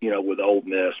 with Ole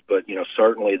Miss. But,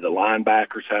 certainly the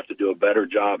linebackers have to do a better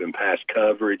job in pass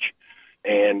coverage.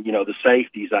 And, the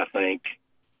safeties, I think,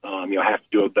 have to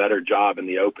do a better job in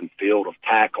the open field of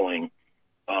tackling,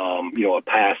 a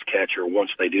pass catcher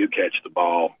once they do catch the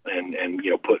ball and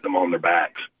putting them on their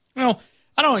backs. Well,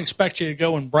 I don't expect you to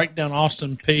go and break down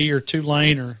Austin Peay or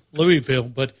Tulane or Louisville,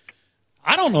 but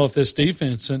I don't know if this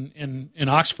defense in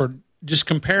Oxford, just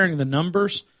comparing the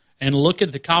numbers and look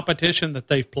at the competition that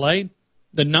they've played,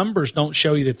 the numbers don't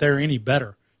show you that they're any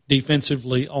better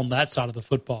defensively on that side of the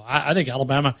football. I think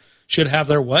Alabama should have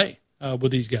their way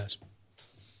with these guys.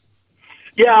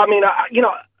 Yeah,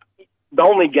 the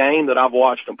only game that I've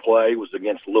watched them play was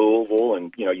against Louisville,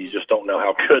 and, you just don't know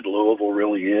how good Louisville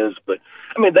really is. But,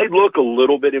 they look a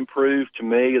little bit improved to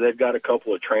me. They've got a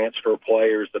couple of transfer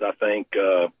players that I think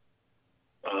that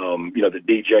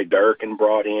DJ Durkin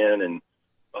brought in and,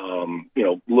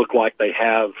 look like they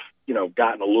have,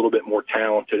 gotten a little bit more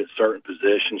talented at certain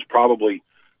positions. Probably,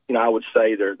 I would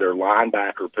say their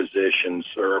linebacker positions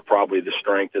are probably the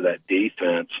strength of that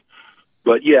defense.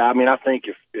 But, yeah, I think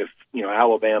if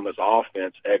Alabama's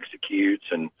offense executes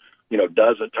and,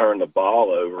 doesn't turn the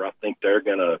ball over, I think they're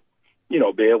going to,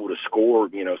 be able to score,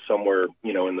 somewhere,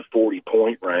 in the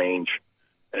 40-point range.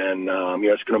 And,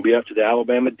 it's going to be up to the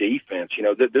Alabama defense.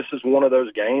 This is one of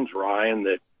those games, Ryan,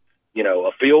 that,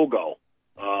 a field goal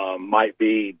might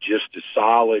be just as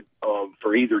solid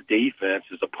for either defense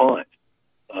as a punt.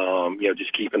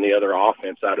 Just keeping the other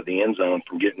offense out of the end zone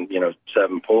from getting,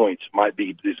 7 points might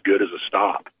be as good as a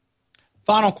stop.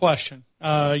 Final question.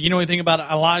 You know anything about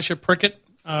Elijah Pritchett,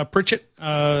 6'6",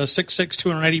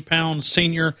 280-pound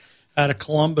senior out of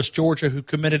Columbus, Georgia, who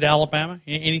committed to Alabama?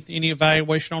 Any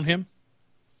evaluation on him?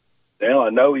 Well, I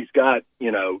know he's got,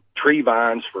 tree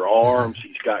vines for arms.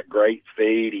 He's got great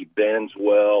feet. He bends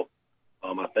well.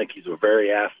 I think he's a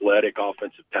very athletic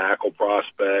offensive tackle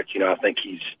prospect. I think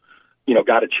he's,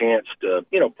 got a chance to,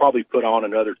 probably put on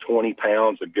another 20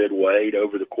 pounds of good weight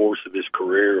over the course of his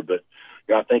career. But,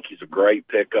 I think he's a great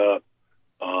pickup.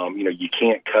 You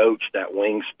can't coach that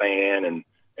wingspan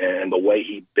and the way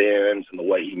he bends and the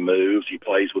way he moves. He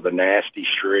plays with a nasty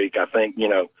streak. I think, you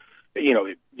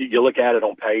look at it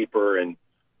on paper and,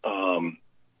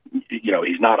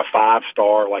 he's not a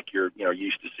 5-star like you're,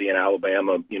 used to seeing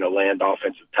Alabama, land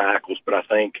offensive tackles. But I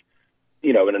think,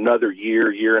 in another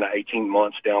year and 18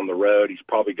 months down the road, he's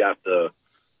probably got the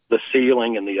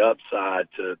ceiling and the upside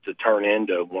to turn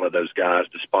into one of those guys,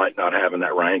 despite not having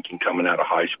that ranking coming out of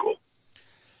high school.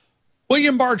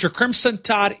 William Barger, Crimson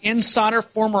Tide insider,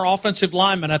 former offensive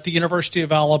lineman at the University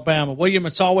of Alabama. William,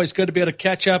 it's always good to be able to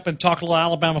catch up and talk a little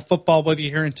Alabama football with you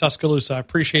here in Tuscaloosa. I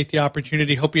appreciate the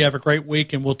opportunity. Hope you have a great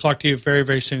week, and we'll talk to you very,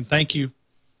 very soon. Thank you.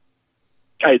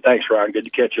 Hey, thanks, Ryan. Good to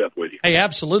catch up with you. Hey,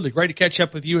 absolutely. Great to catch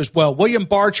up with you as well. William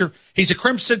Barger, he's a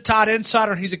Crimson Tide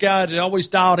insider. He's a guy that always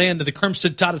dialed in to the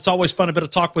Crimson Tide. It's always fun to be able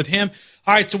to talk with him.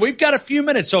 All right, so we've got a few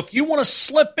minutes. So if you want to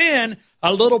slip in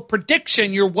a little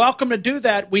prediction, you're welcome to do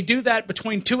that. We do that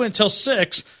between 2 until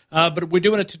 6, but we're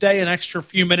doing it today an extra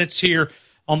few minutes here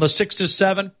on the 6 to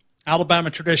 7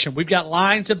 Alabama tradition. We've got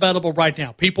lines available right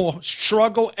now. People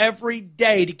struggle every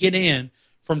day to get in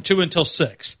from 2 until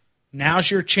 6. Now's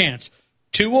your chance.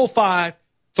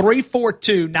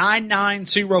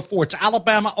 205-342-9904. It's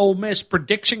Alabama Ole Miss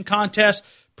prediction contest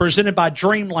presented by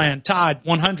Dreamland Tide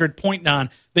 100.9,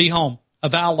 the home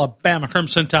of Alabama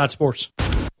Crimson Tide Sports.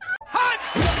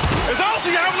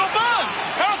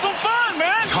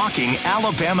 Talking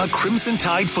Alabama Crimson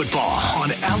Tide football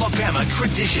on Alabama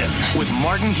Tradition with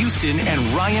Martin Houston and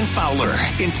Ryan Fowler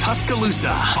in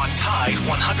Tuscaloosa on Tide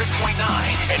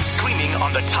 100.9 and streaming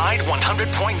on the Tide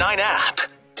 100.9 app.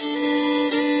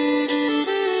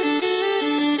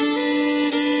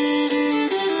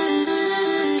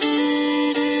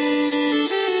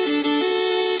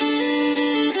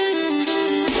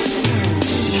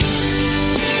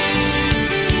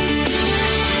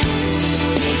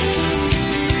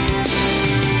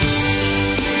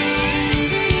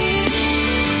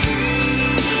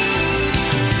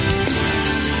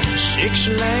 Six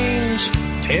lanes,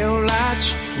 tail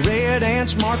lights, red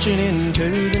ants marching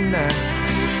into the night.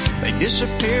 They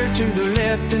disappear to the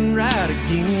left and right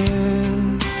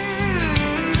again.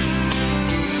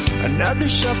 Another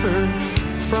supper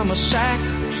from a sack,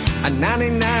 a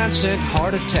 99-cent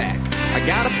heart attack. I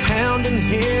got a pounding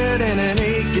head and an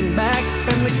aching back,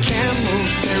 and the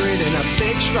camel's buried in a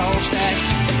big straw stack.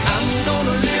 I'm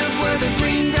gonna live where the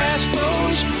green grass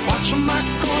grows, watching my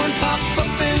corn pop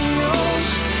up in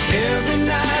rows. Every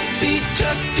night be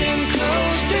tucked in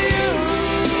close to you.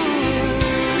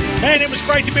 And it was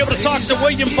great to be able to talk to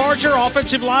William Barger,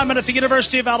 offensive lineman at the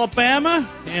University of Alabama.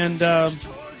 And,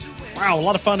 wow, a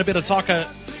lot of fun to be able to talk to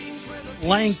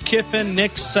Lane Kiffin,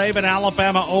 Nick Saban,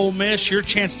 Alabama Ole Miss. Your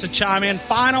chance to chime in.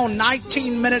 Final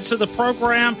 19 minutes of the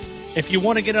program. If you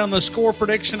want to get on the score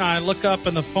prediction, I look up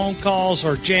and the phone calls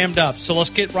are jammed up. So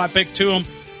let's get right back to them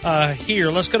here.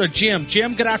 Let's go to Jim.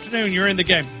 Jim, good afternoon. You're in the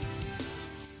game.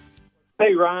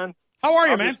 Hey, Ryan. How are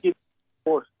you, man?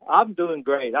 I'm doing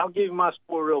great. I'll give you my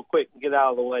score real quick and get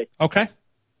out of the way. Okay.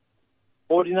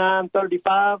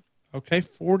 49-35. Okay,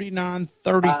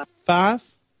 49-35.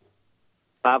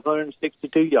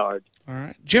 562 yards. All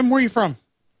right. Jim, where are you from?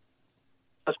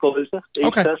 Tuscaloosa.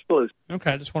 East Tuscaloosa.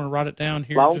 Okay, I just want to write it down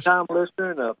here. Long-time listener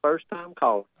and a first-time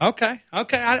caller. Okay.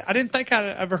 I didn't think I'd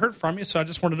ever heard from you, so I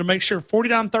just wanted to make sure.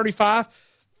 49-35,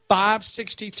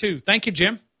 562. Thank you,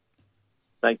 Jim.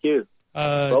 Thank you.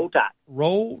 Roll Tide.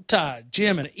 Roll Tide.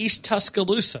 Jim in East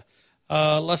Tuscaloosa.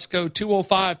 Let's go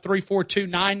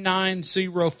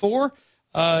 205-342-9904.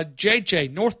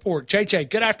 JJ, Northport. JJ,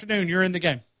 good afternoon. You're in the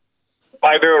game.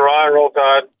 How you doing, Ryan? Roll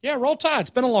Tide. Yeah, Roll Tide. It's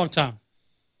been a long time.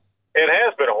 It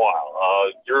has been a while.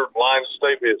 Your lines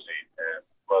stay busy, and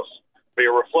must be a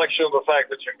reflection of the fact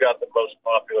that you've got the most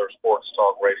popular sports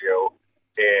talk radio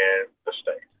in the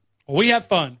state. We have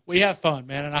fun. We have fun,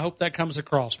 man, and I hope that comes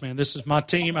across, man. This is my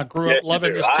team. I grew up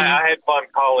loving this team. I had fun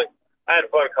calling. and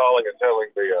telling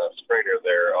the screener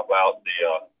there about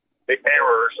the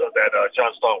errors of that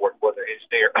John Stallworth was an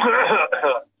engineer,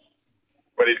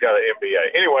 but he's got an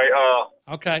MBA. Anyway,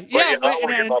 okay, yeah,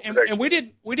 and we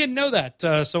didn't know that,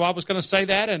 so I was going to say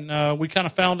that, and we kind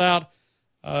of found out.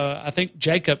 I think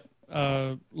Jacob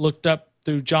looked up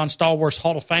through John Stallworth's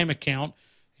Hall of Fame account.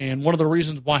 And one of the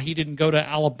reasons why he didn't go to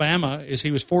Alabama is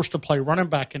he was forced to play running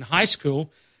back in high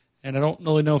school. And I don't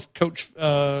really know if Coach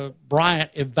Bryant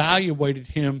evaluated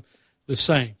him the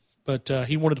same. But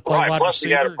he wanted to play wide Plus receiver.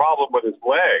 He had a problem with his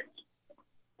legs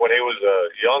when he was a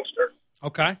youngster.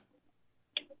 Okay.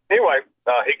 Anyway,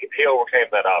 he overcame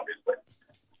that, obviously.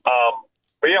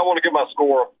 But, yeah, I want to give my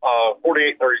score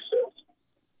 48-36.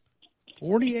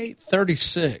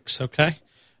 48-36, okay.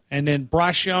 And then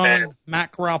Bryce Young,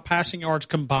 Matt Corral, passing yards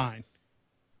combined.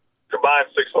 Combined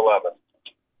 611.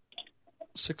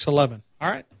 611. All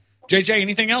right. JJ,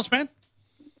 anything else, man?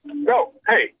 No.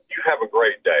 Hey, you have a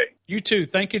great day. You too.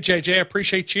 Thank you, JJ. I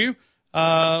appreciate you.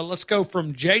 Let's go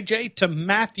from JJ to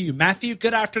Matthew. Matthew,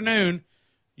 good afternoon.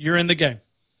 You're in the game.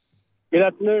 Good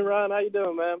afternoon, Ryan. How you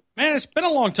doing, man? Man, it's been a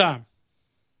long time.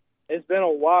 It's been a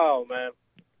while, man.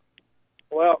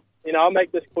 Well, I'll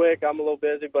make this quick. I'm a little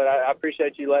busy, but I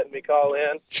appreciate you letting me call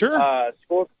in. Sure.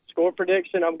 Score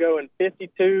prediction, I'm going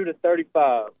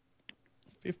 52-35.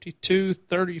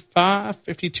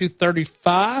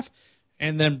 52-35.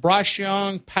 And then Bryce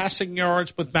Young, passing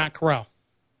yards with Matt Corral.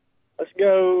 Let's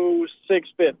go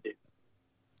 650.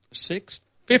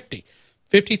 650.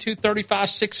 52-35,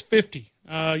 650.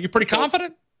 You pretty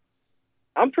confident?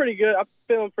 I'm pretty good. I'm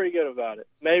feeling pretty good about it.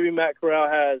 Maybe Matt Corral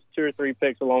has 2 or 3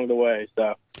 picks along the way.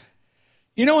 So,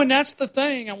 and that's the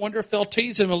thing. I wonder if they'll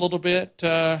tease him a little bit,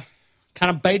 kind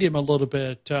of bait him a little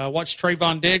bit. Watched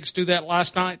Trayvon Diggs do that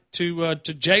last night to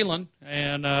Jalen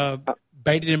and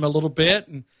baited him a little bit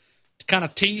and kind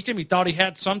of teased him. He thought he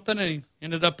had something, and he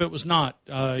ended up it was not.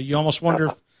 You almost wonder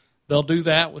if they'll do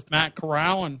that with Matt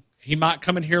Corral, and he might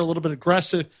come in here a little bit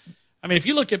aggressive. I mean, if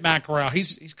you look at Matt Corral,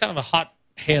 he's kind of a hot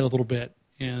head a little bit.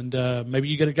 And maybe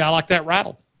you get a guy like that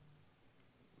rattled.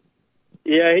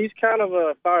 Yeah, he's kind of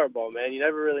a fireball, man. You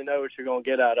never really know what you're going to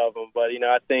get out of him. But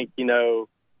I think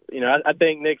I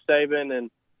think Nick Saban and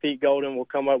Pete Golden will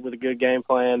come up with a good game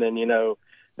plan, and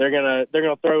they're gonna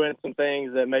throw in some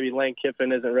things that maybe Lane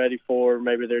Kiffin isn't ready for,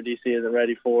 maybe their DC isn't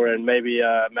ready for, and maybe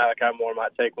Malachi Moore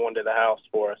might take one to the house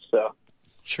for us. So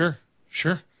sure.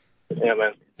 Yeah,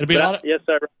 man. It'll be a lot. Yes,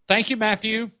 sir. Thank you,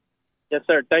 Matthew. Yes,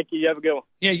 sir. Thank you. You have a good one.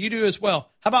 Yeah, you do as well.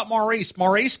 How about Maurice?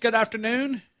 Maurice, good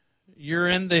afternoon. You're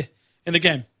in the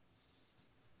game.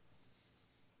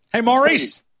 Hey,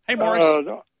 Maurice. Hey, Maurice.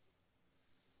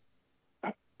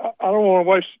 I don't want to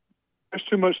waste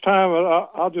too much time.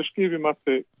 I'll just give you my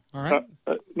pick. All right.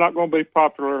 Not going to be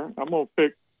popular. I'm going to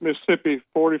pick Mississippi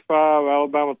 45,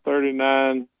 Alabama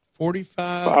 39.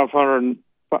 45. 500.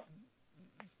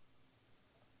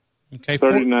 Okay.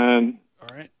 39. All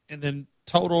right. And then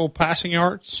total passing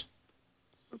yards?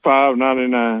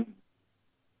 599.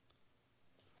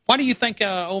 Why do you think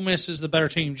Ole Miss is the better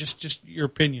team? Just your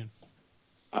opinion.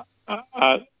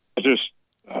 I've just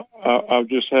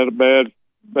had a bad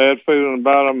feeling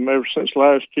about them ever since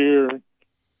last year, and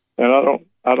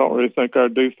I don't really think our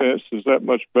defense is that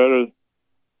much better.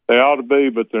 They ought to be,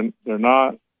 but they're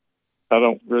not. I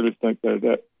don't really think they're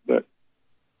that.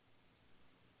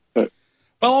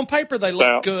 Well, on paper they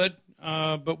look good,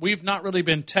 but we've not really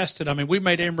been tested. I mean, we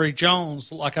made Emory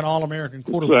Jones like an All-American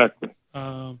quarterback.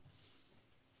 Exactly.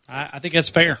 I think that's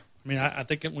fair. I mean, I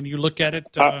think when you look at it,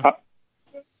 I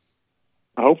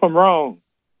hope I'm wrong.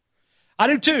 I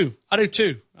do too.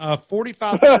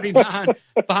 45-39,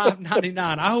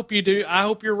 599. I hope you do. I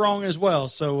hope you're wrong as well.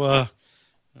 So,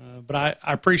 but I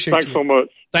appreciate Thanks you. so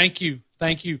much. Thank you.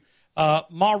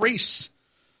 Maurice.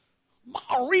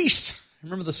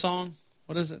 Remember the song?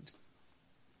 What is it?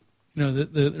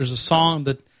 There's a song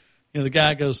that, the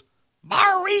guy goes,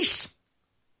 Maurice.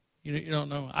 You don't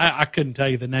know. I couldn't tell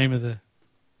you the name of the.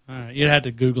 You'd have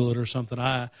to Google it or something.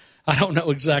 I don't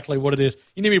know exactly what it is.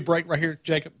 You need me to break right here,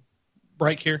 Jacob?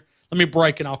 Break here? Let me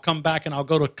break, and I'll come back, and I'll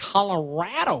go to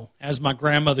Colorado, as my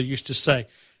grandmother used to say.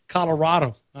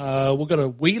 Colorado. We'll go to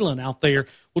Wheeling out there.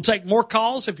 We'll take more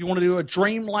calls if you want to do a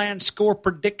Dreamland score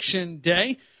prediction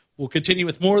day. We'll continue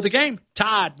with more of the game.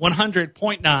 Tide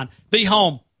 100.9, the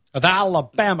home of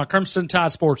Alabama Crimson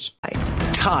Tide Sports.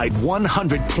 Tide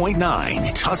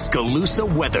 100.9 Tuscaloosa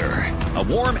weather. A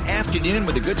warm afternoon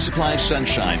with a good supply of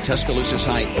sunshine. Tuscaloosa's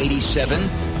high 87.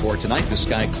 For tonight, the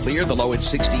sky clear, the low at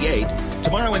 68.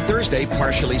 Tomorrow and Thursday,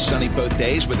 partially sunny both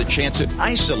days with a chance of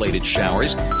isolated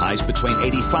showers. Highs between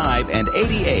 85 and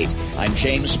 88. I'm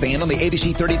James Spann on the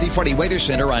ABC 3340 Weather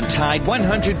Center on Tide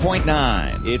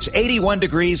 100.9. It's 81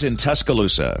 degrees in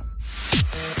Tuscaloosa.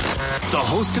 The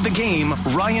host of the game,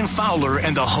 Ryan Fowler,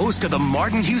 and the host of the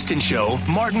Martin Houston Show,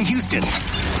 Martin Houston,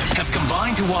 have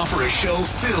combined to offer a show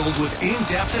filled with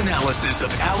in-depth analysis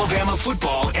of Alabama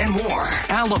football and more.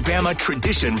 Alabama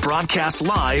Tradition broadcasts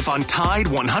live on Tide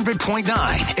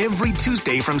 100.9 every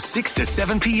Tuesday from 6 to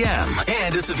 7 p.m.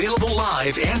 and is available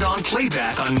live and on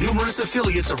playback on numerous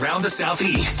affiliates around the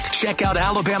Southeast. Check out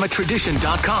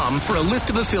alabamatradition.com for a list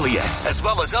of affiliates, as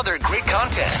well as other great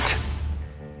content.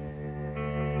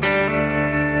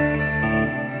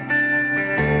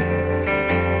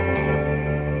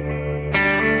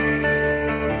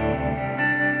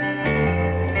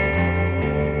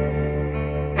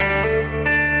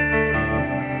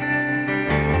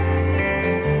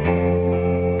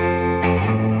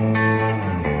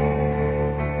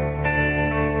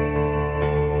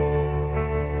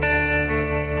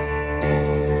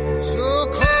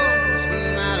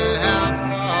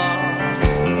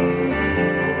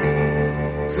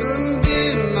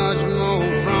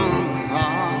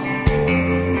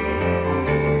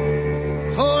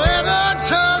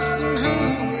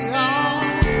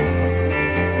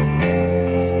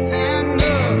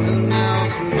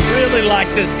 like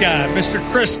this guy, Mr.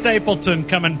 Chris Stapleton,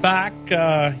 coming back.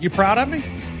 You proud of me?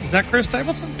 Is that Chris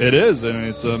Stapleton? It is, and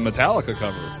it's a Metallica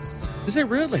cover. Is it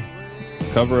really?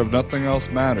 Cover of Nothing Else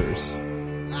Matters.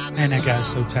 Man, that guy's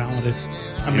so talented.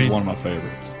 He's one of my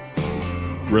favorites.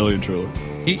 Really and truly.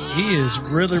 He is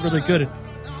really, really good.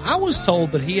 I was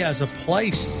told that he has a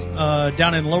place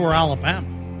down in Lower Alabama,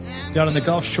 down in the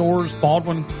Gulf Shores,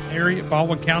 Baldwin area,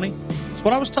 Baldwin County. That's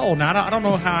what I was told. Now, I don't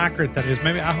know how accurate that is.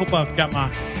 Maybe I hope I've got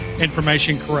my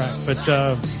information correct. But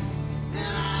I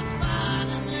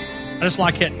just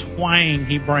like that twang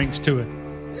he brings to it.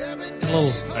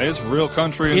 Hey, it's real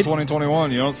country in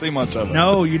 2021. You don't see much of it.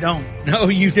 No, you don't. No,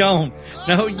 you don't.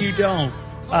 No, you don't.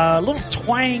 Little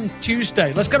Twang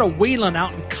Tuesday. Let's go to Wheelan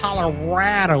out in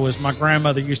Colorado, as my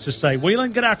grandmother used to say.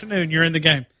 Wheelan, good afternoon. You're in the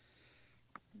game.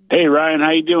 Hey, Ryan.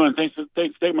 How you doing? Thanks for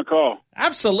taking my call.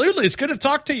 Absolutely. It's good to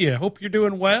talk to you. Hope you're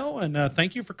doing well, and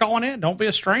thank you for calling in. Don't be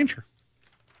a stranger.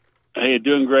 Hey,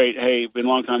 doing great. Hey, been a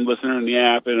long-time listener in the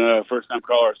app and first-time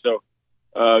caller. So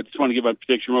just want to give my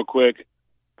prediction real quick.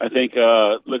 I think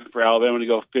looking for Alabama to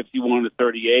go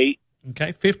 51-38.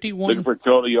 Okay, 51. Looking for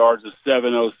total yards of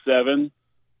 707.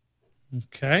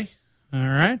 Okay, all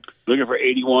right. Looking for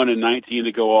 81 and 19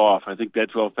 to go off. I think that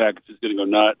 12 package is going to go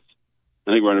nuts.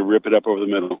 I think we're going to rip it up over the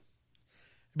middle.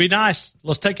 Be nice.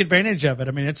 Let's take advantage of it.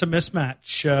 I mean, it's a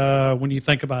mismatch when you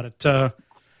think about it.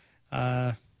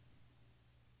 Especially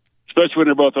when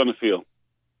they're both on the field.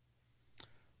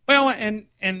 Well,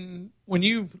 and when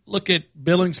you look at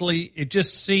Billingsley, it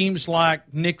just seems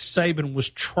like Nick Saban was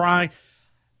trying.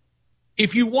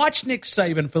 If you watch Nick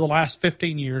Saban for the last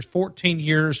 15 years, 14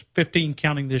 years, 15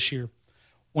 counting this year,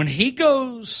 when he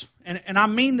goes, and I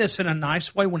mean this in a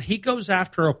nice way, when he goes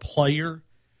after a player,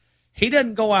 he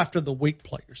doesn't go after the weak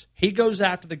players. He goes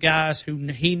after the guys who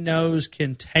he knows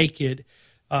can take it,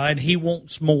 and he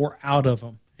wants more out of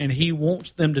them. And he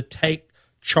wants them to take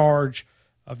charge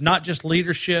of not just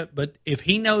leadership, but if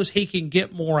he knows he can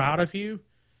get more out of you,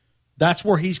 that's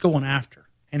where he's going after.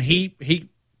 And he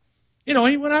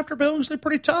went after Billingsley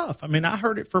pretty tough. I mean, I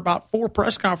heard it for about 4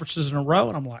 press conferences in a row,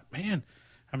 and I'm like, man,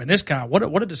 I mean, this guy, what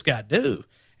did this guy do?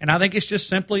 And I think it's just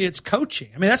simply it's coaching.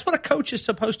 I mean, that's what a coach is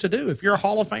supposed to do. If you're a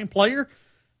Hall of Fame player,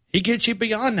 he gets you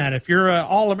beyond that. If you're an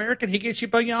All-American, he gets you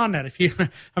beyond that. If you're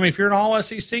an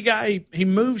All-SEC guy, he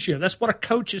moves you. That's what a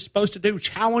coach is supposed to do,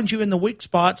 challenge you in the weak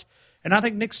spots. And I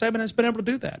think Nick Saban has been able to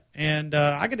do that. And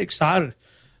I get excited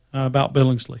about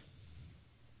Billingsley.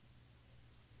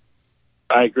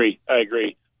 I agree.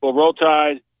 Well, roll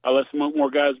Tide. I'll let some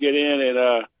more guys get in,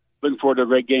 and looking forward to a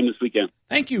great game this weekend.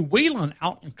 Thank you. Wheelan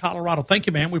out in Colorado. Thank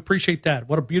you, man. We appreciate that.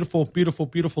 What a beautiful, beautiful,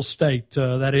 beautiful state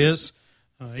that is.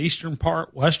 Eastern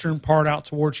part, western part out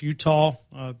towards Utah.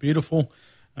 Beautiful.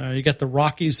 You got the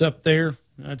Rockies up there.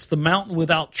 It's the mountain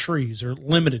without trees or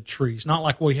limited trees, not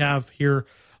like we have here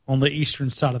on the eastern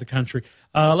side of the country.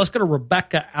 Let's go to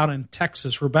Rebecca out in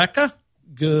Texas. Rebecca,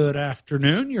 good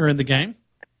afternoon. You're in the game.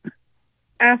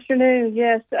 Afternoon,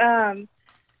 yes.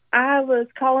 I was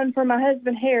calling for my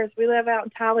husband, Harris. We live out in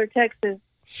Tyler, Texas.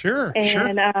 Sure, and, sure.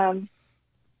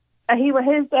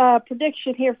 His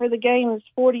prediction here for the game was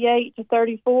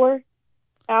 48-34.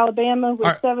 Alabama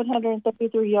with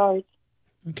 733 yards.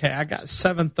 Okay, I got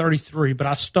 733, but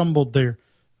I stumbled there.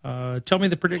 Tell me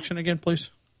the prediction again, please.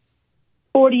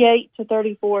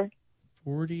 48-34.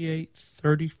 48-34.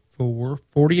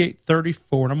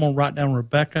 48-34. And I'm going to write down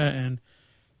Rebecca and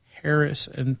Harris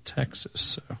in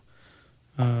Texas.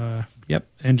 So, yep.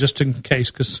 And just in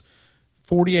case, because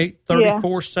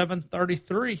 48-34,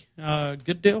 733.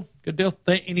 Good deal. Good deal.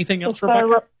 Anything else,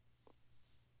 Rebecca?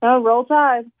 Roll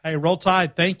Tide. Hey, Roll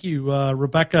Tide. Thank you,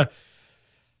 Rebecca.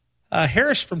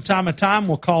 Harris from time to time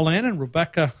will call in, and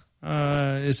Rebecca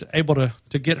is able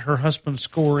to get her husband's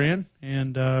score in.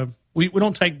 And we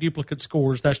don't take duplicate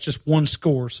scores. That's just one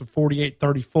score, so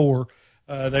 48-34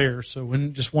 there. So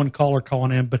when just one caller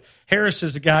calling in. But Harris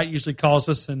is the guy that usually calls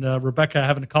us, and Rebecca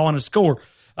having to call in a score.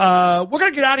 We're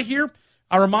going to get out of here.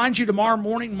 I remind you, tomorrow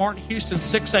morning, Martin Houston,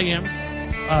 6 a.m.,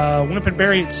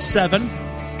 Wimpton-Berry at 7,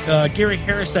 Gary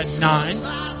Harris at 9,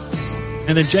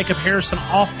 and then Jacob Harrison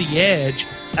off the edge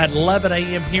at 11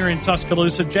 a.m. here in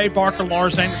Tuscaloosa. Jay Barker,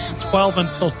 Lars Anderson, 12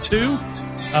 until 2.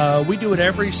 We do it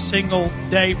every single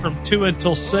day from 2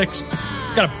 until 6.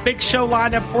 Got a big show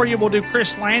lined up for you. We'll do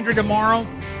Chris Landry tomorrow.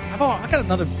 I got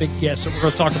another big guest that we're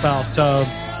going to talk about.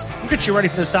 We'll get you ready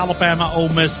for this Alabama-Ole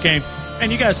Miss game.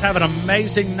 And you guys have an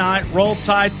amazing night. Roll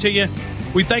Tide to you.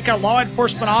 We thank our law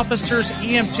enforcement officers,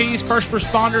 EMTs, first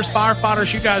responders,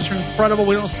 firefighters. You guys are incredible.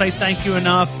 We don't say thank you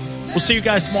enough. We'll see you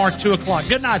guys tomorrow at 2 o'clock.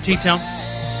 Good night, T-Town.